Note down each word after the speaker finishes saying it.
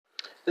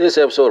This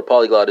episode of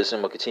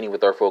Polyglotism will continue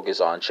with our focus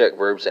on Czech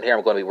verbs, and here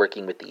I'm going to be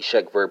working with the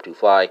Czech verb to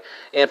fly.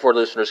 And for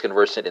listeners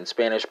conversant in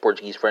Spanish,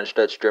 Portuguese, French,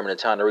 Dutch, German,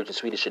 Italian, Norwegian,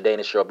 Swedish, and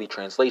Danish, there will be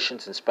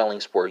translations and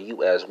spellings for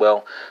you as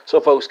well. So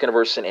folks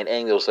conversant in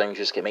any of those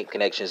languages can make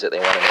connections that they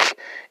want to make.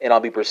 And I'll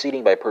be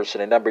proceeding by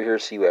person and number here,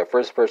 so you have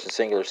first person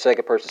singular,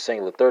 second person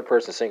singular, third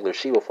person singular,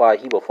 she will fly,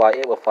 he will fly,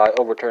 it will fly,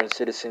 overturned,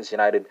 citizens,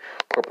 united,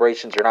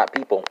 corporations are not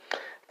people.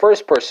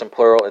 First person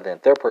plural, and then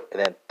third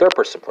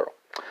person plural.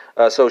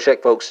 So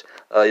Czech folks,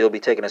 you'll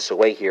be taking us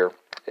away here,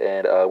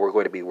 and we're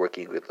going to be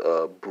working with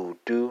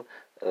budu,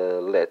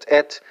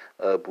 letet,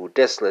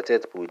 budes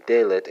letet, bude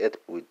letet,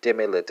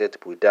 budeme letet,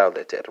 budau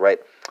letet, right?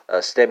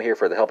 Stem here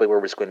for the helping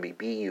verb is going to be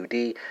bud,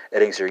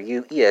 endings are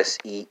u, es,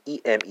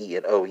 eme,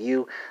 and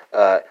ou.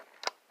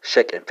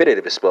 Czech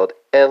infinitive is spelled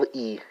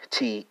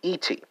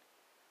letet.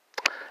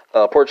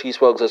 Portuguese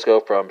folks, let's go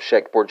from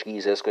Czech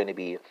Portuguese. That's going to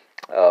be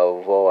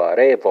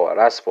voaré,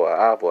 voarás,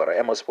 voará,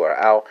 voaremos,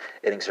 voarão.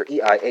 Endings are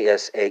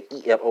EIASA,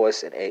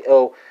 EMOS, and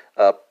AO.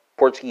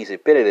 Portuguese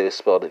infinitive is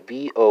spelled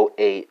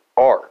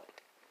VOAR.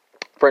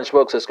 French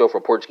folks, let's go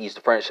from Portuguese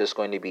to French. It's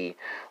going to be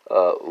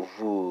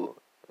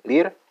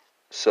voulir.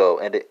 So,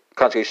 and the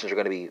conjugations are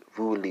going to be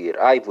voulir,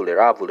 I, voulir,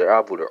 a, voulir,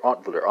 a,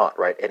 voulir, aunt,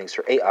 right? Endings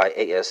are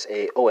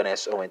AIASA,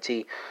 ONS,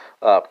 ONT.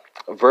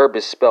 Verb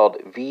is spelled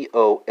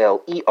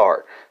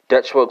VOLER.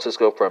 Dutch folks, let's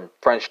go from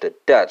French to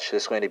Dutch.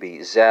 It's going to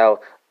be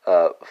zal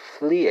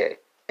vlieg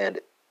and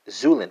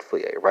zulent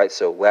vlieg, right?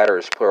 So latter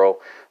is plural,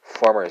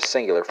 former is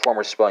singular.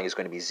 Former spelling is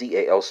going to be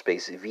ZAL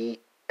space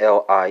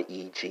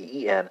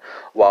VLIEGEN,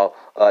 while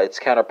its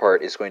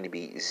counterpart is going to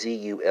be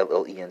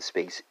ZULLEN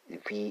space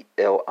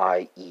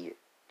VLIEGEN.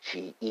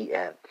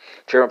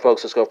 German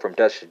folks, let's go from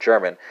Dutch to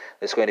German.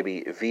 It's going to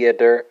be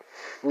wieder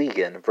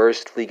fliegen,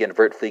 verst fliegen,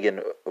 vert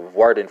fliegen,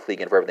 warden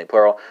fliegen for everything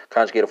plural.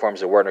 Conjugated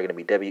forms of warden are going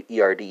to be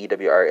WERD,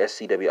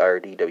 WRSC,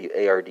 WIRD,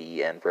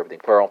 WARDEN for everything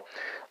plural.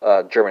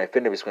 German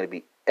infinitive is going to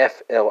be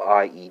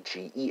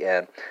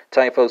FLIEGEN.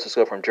 Italian folks, let's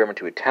go from German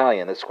to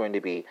Italian. That's going to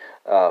be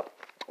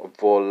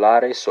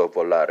volare, so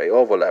volare,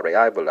 o volare,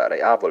 I volare,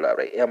 a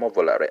volare, emo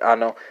volare,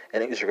 ano.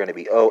 And English are going to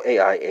be O,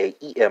 AIA,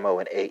 EMO,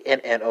 and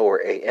ANNO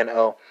or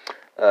ANO.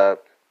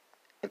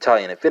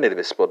 Italian infinitive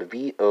is spelled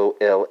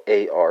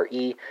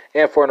VOLARE.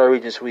 And for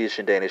Norwegian, Swedish,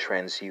 and Danish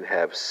friends, you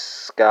have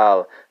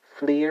skal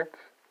flie,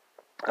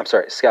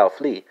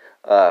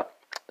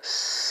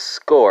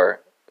 skor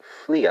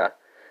flia,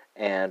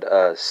 and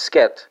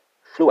sket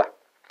flua.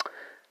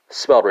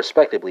 Spelled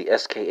respectively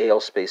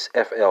SKAL space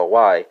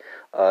FLY,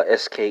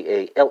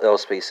 SKALL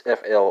space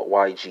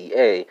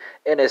FLYGA,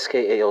 and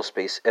SKAL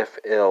space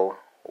FLYVE.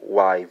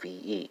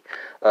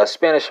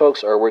 Spanish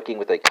folks are working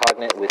with a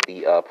cognate with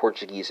the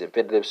Portuguese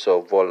infinitive,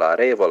 so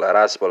volare,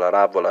 volarás,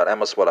 volará,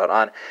 volaremos,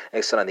 volarán,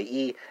 extend on the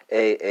E,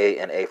 A,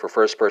 and A for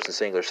first person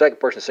singular, second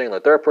person singular,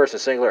 third person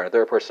singular, and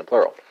third person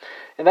plural.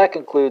 And that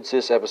concludes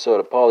this episode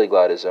of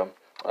Polyglotism,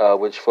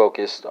 which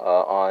focused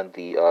on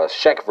the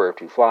Czech verb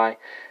to fly.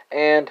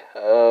 And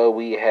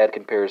we had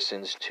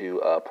comparisons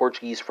to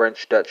Portuguese,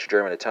 French, Dutch,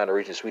 German, Italian,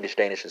 Norwegian, Swedish,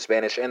 Danish, and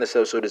Spanish. And this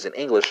episode is in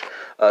English,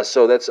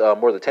 so that's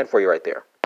more than 10 for you right there.